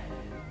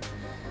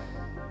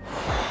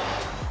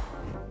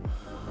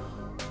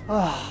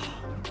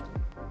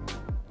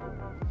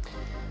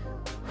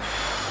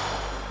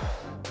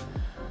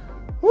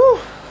 Woo.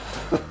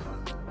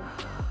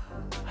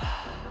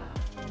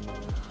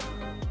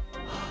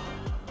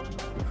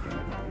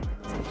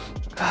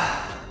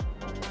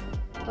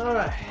 All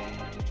right,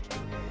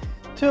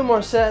 2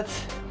 more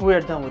sets,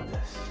 we're done with this.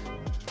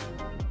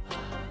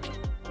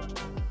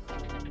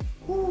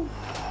 Whew.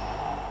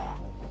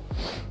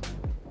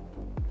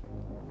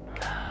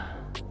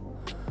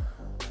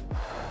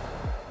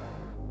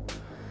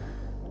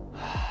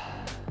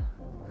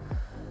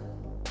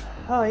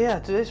 Oh yeah,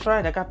 today's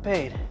Friday, I got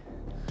paid.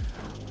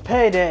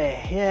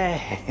 Payday,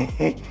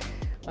 yay.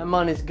 My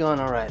money's gone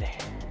already.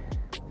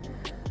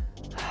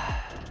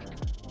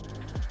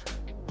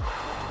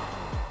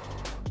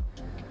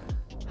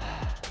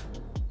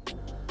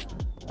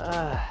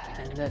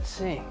 And let's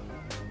see.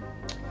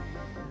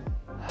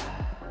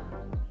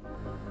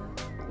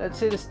 Let's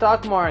see the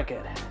stock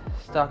market.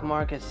 Stock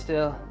market's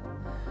still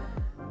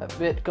a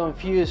bit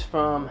confused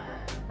from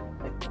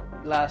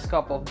the last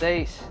couple of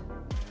days.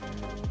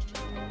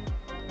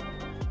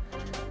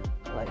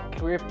 Like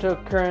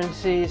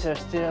cryptocurrencies are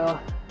still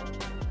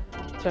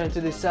trying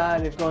to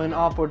decide if going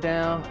up or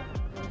down.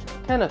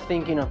 Kind of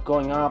thinking of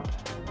going up.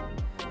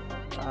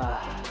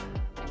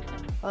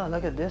 Oh,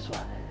 look at this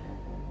one.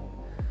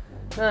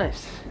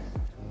 Nice.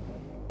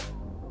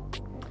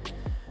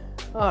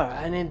 Alright,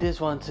 I need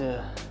this one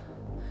to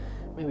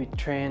maybe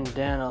trade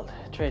down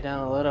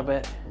a little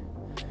bit.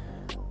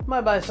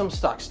 Might buy some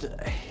stocks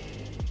today.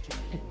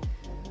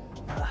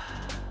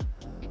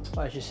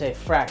 Or I should say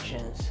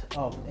fractions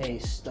of a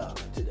stock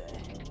today.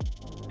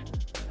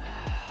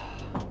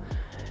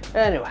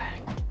 Anyway,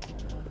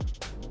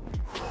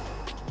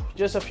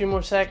 just a few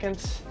more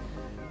seconds.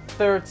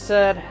 Third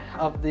set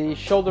of the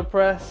shoulder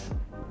press.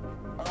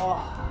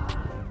 Oh,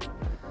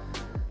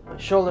 my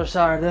shoulders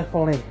are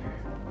definitely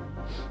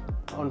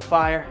on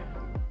fire.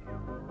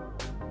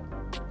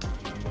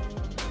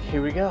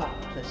 Here we go,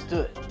 let's do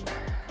it.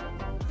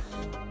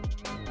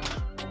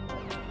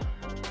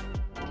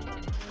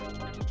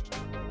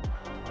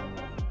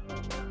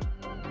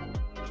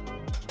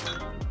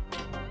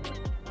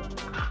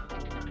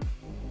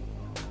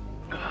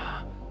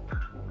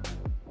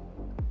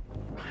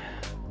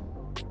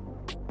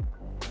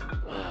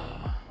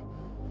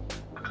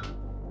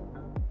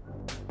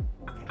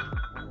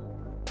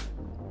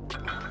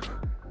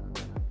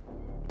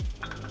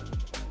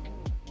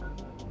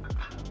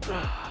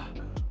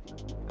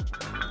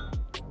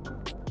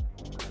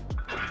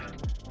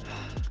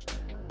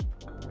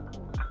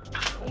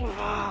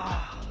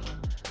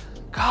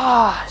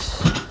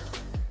 Gosh.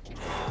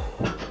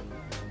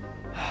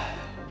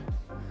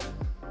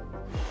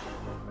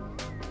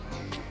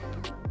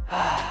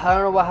 I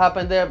don't know what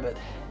happened there, but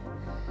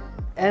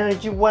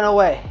energy went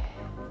away.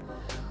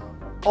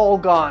 All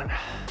gone.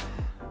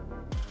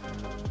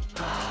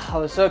 I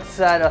was so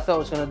excited, I thought I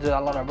was gonna do a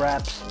lot of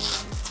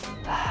reps.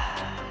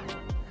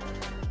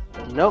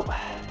 But nope,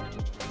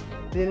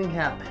 didn't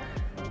happen.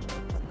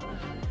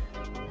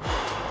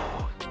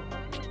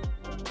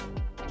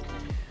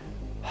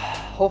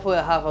 Hopefully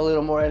I have a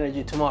little more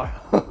energy tomorrow,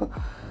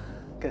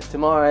 because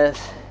tomorrow is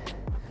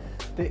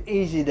the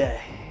easy day.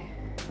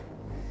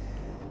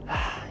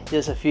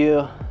 Just a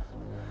few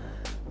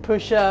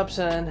push-ups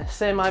and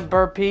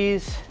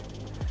semi-burpees,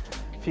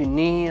 a few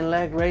knee and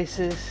leg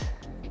raises,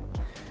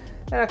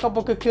 and a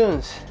couple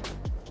cocoons.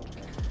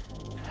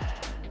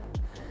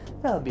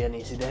 That'll be an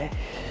easy day.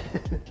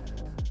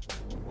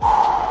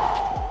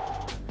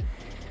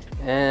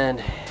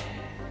 And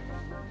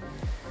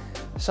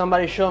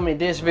somebody show me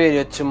this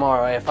video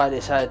tomorrow if I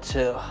decide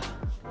to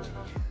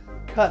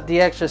cut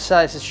the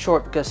exercises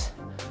short because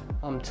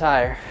I'm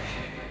tired.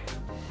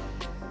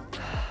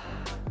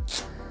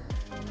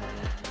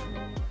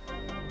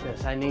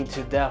 Because I need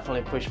to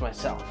definitely push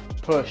myself.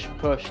 Push,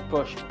 push,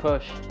 push,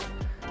 push.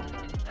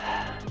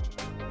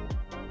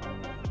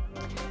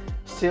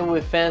 Still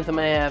with phantom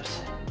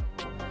abs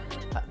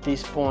at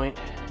this point.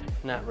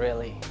 Not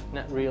really,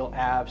 not real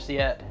abs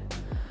yet.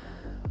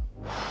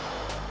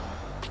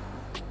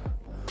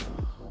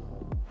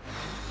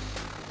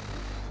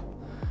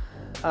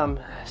 I'm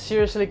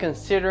seriously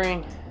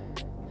considering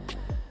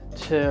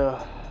to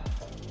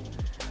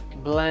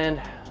blend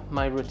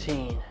my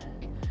routine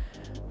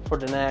for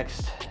the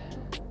next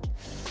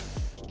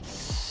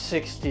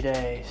 60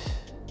 days.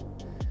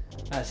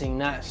 As in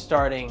not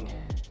starting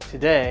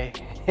today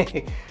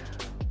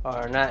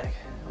or not,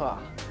 well,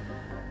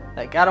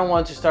 like I don't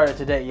want to start it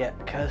today yet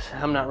because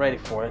I'm not ready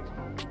for it.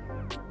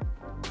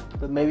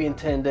 But maybe in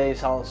 10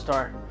 days I'll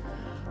start.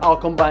 I'll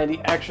combine the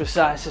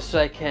exercises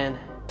so I can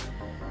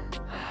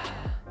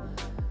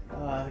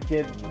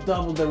get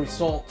double the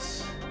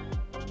results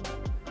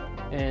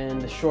in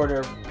the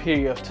shorter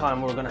period of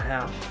time we're gonna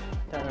have.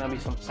 There are gonna be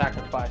some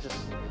sacrifices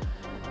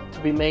to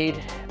be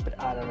made, but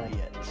I don't know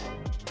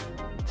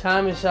yet.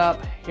 Time is up.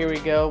 Here we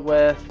go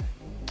with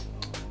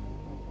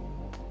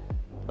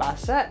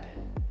last set.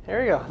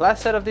 Here we go,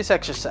 last set of this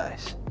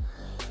exercise.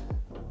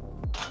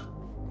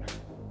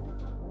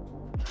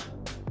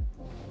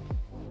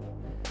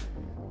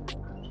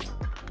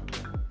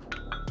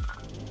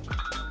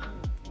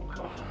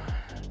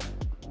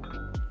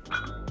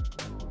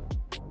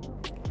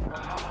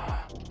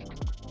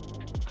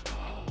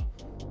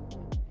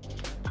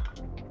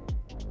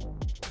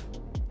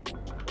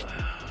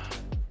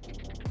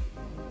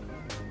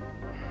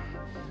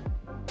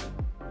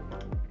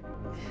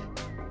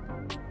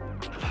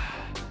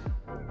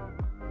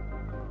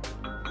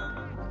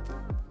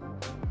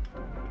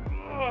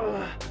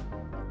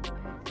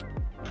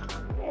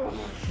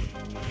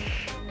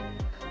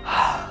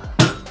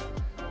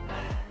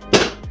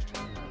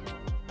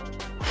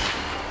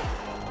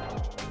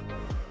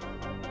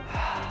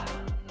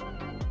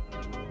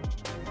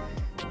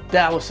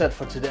 That was it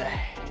for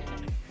today.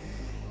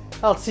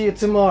 I'll see you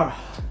tomorrow.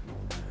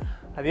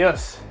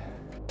 Adios.